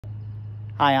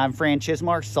Hi, I'm Fran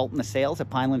Chismar, Sultan of Sales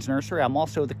at Pinelands Nursery. I'm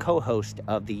also the co-host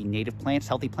of the Native Plants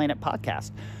Healthy Planet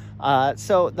podcast.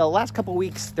 So the last couple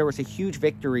weeks, there was a huge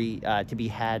victory to be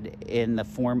had in the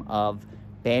form of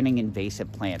banning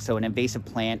invasive plants. So an invasive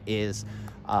plant is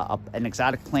an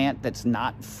exotic plant that's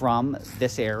not from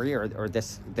this area or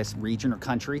this region or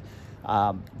country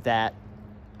that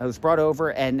was brought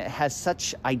over and has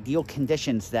such ideal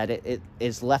conditions that it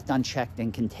is left unchecked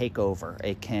and can take over.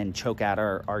 It can choke out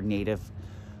our native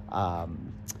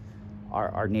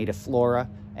flora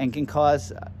and can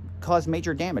cause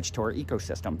major damage to our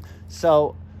ecosystem.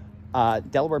 So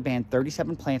Delaware banned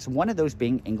 37 plants, one of those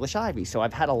being English ivy. So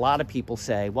I've had a lot of people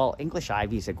say, well, English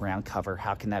ivy is a ground cover.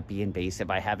 How can that be invasive?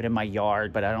 I have it in my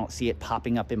yard, but I don't see it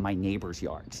popping up in my neighbors'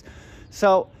 yards.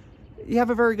 So you have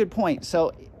a very good point.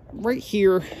 So right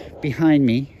here behind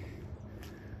me,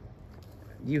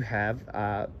 you have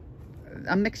a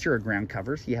mixture of ground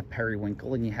covers. You have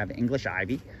periwinkle and you have English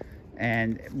ivy.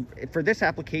 And for this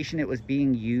application, it was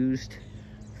being used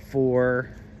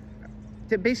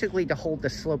basically to hold the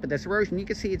slope of this erosion. You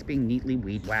can see it's being neatly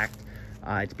weed whacked.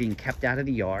 It's being kept out of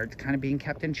the yard. It's kind of being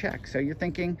kept in check. So you're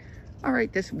thinking, all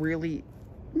right, this really,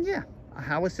 yeah,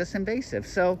 how is this invasive?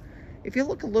 So if you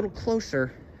look a little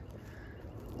closer,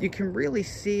 you can really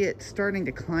see it starting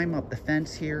to climb up the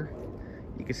fence here.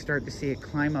 You can start to see it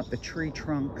climb up the tree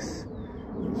trunks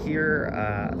here,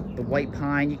 the white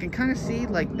pine. You can kind of see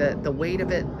like the weight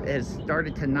of it has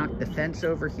started to knock the fence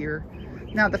over here.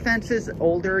 Now the fence is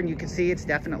older and you can see it's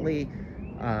definitely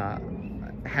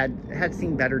had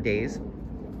seen better days.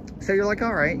 So you're like,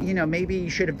 all right, you know, maybe you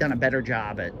should have done a better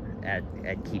job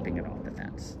at keeping it off the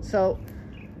fence. So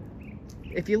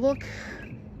if you look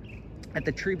at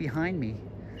the tree behind me,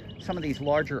 some of these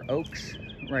larger oaks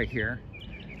right here,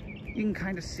 you can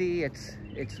kind of see it's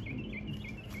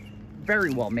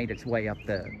very well made its way up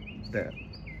the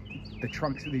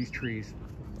trunks of these trees.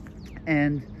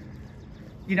 And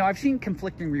you know, I've seen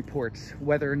conflicting reports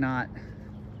whether or not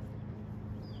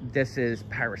this is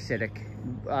parasitic.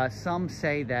 Some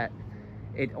say that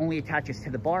it only attaches to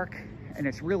the bark and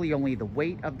it's really only the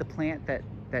weight of the plant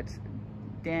that's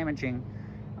damaging,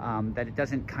 that it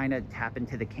doesn't kind of tap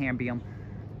into the cambium.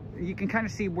 You can kind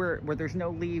of see where there's no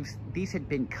leaves. These had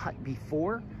been cut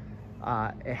before.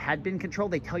 It had been controlled.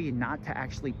 They tell you not to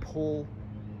actually pull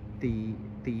the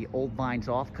old vines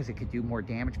off because it could do more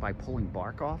damage by pulling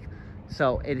bark off.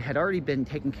 So it had already been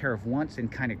taken care of once and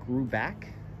kind of grew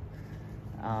back.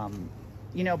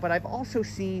 You know, but I've also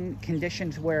seen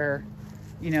conditions where,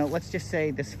 you know, let's just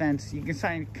say this fence, you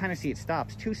can kind of see it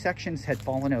stops. Two sections had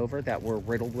fallen over that were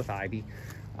riddled with ivy.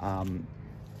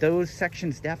 Those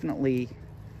sections definitely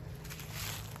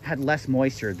had less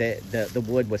moisture. The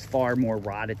wood was far more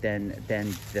rotted than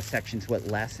the sections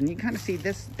with less. And you kind of see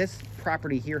this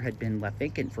property here had been left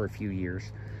vacant for a few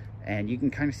years. And you can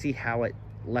kind of see how it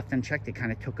left unchecked. It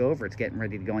kind of took over. It's getting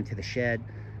ready to go into the shed.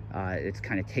 It's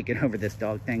kind of taken over this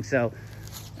dog thing. So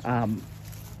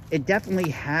it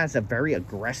definitely has a very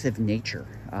aggressive nature.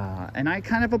 And I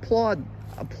kind of applaud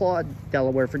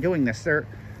Delaware for doing this. There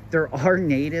are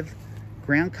native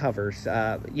ground covers.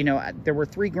 You know, there were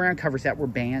 3 ground covers that were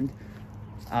banned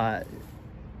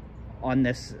on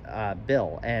this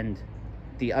bill, and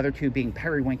the other 2 being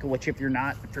periwinkle, which if you're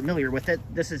not familiar with it,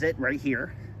 this is it right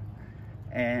here.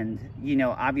 And you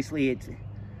know, obviously it's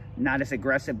not as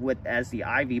aggressive as the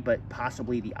ivy, but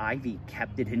possibly the ivy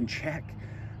kept it in check.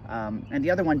 And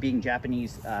the other one being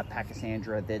Japanese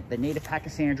Pachysandra, the native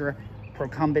Pachysandra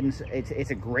procumbens.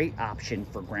 It's a great option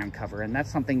for ground cover, and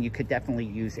that's something you could definitely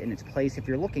use in its place if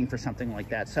you're looking for something like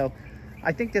that. So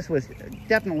I think this was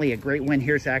definitely a great win.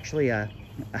 Here's actually a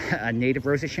native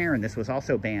Rosa Sharon. This was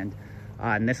also banned,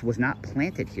 and this was not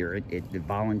planted here. It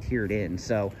volunteered in.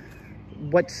 So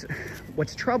what's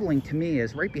troubling to me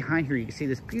is right behind here you can see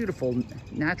this beautiful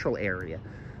natural area,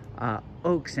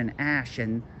 oaks and ash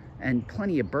and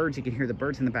plenty of birds. You can hear the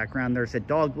birds in the background. There's a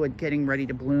dogwood getting ready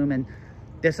to bloom, and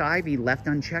this ivy left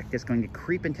unchecked is going to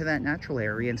creep into that natural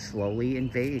area and slowly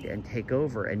invade and take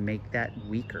over and make that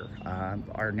weaker.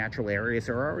 Our natural areas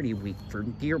are already weak for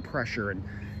deer pressure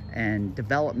and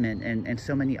development and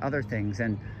so many other things.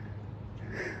 And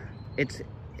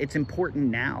it's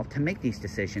important now to make these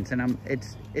decisions. And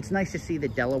it's nice to see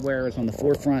that Delaware is on the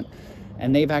forefront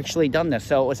and they've actually done this.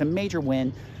 So it was a major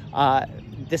win.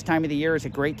 This time of the year is a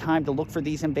great time to look for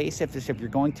these invasives. If you're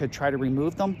going to try to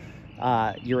remove them,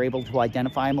 you're able to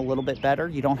identify them a little bit better.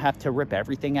 You don't have to rip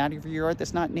everything out of your yard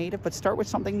that's not native, but start with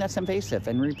something that's invasive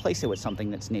and replace it with something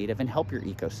that's native and help your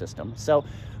ecosystem. So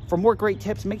for more great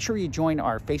tips, make sure you join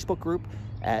our Facebook group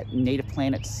at Native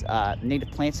Plants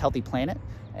Healthy Planet.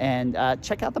 And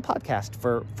check out the podcast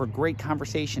for great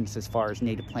conversations as far as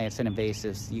native plants and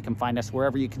invasives. You can find us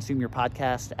wherever you consume your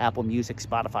podcast, Apple Music,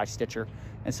 Spotify, Stitcher,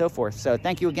 and so forth. So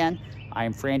thank you again. I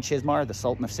am Fran Chismar, the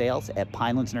Sultan of Sales at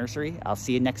Pinelands Nursery. I'll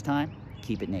see you next time.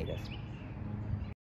 Keep it native.